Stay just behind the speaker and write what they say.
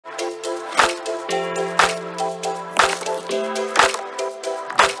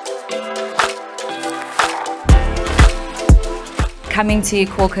coming to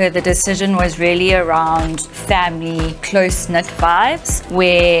iKhokha, the decision was really around family, close-knit vibes,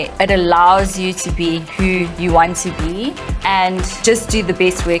 where it allows you to be who you want to be and just do the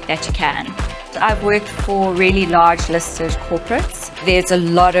best work that you can. I've worked for really large listed corporates. There's a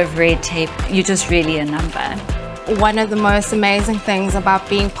lot of red tape. You're just really a number. One of the most amazing things about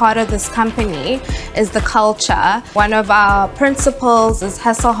being part of this company is the culture. One of our principles is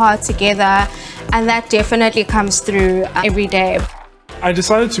hustle hard together, and that definitely comes through every day. I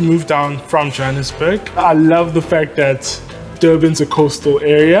decided to move down from Johannesburg. I love the fact that Durban's a coastal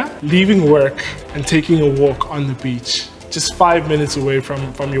area. Leaving work and taking a walk on the beach, just 5 minutes away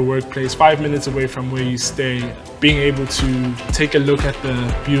from your workplace, 5 minutes away from where you stay, being able to take a look at the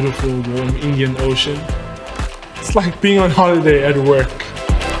beautiful, warm Indian Ocean. It's like being on holiday at work.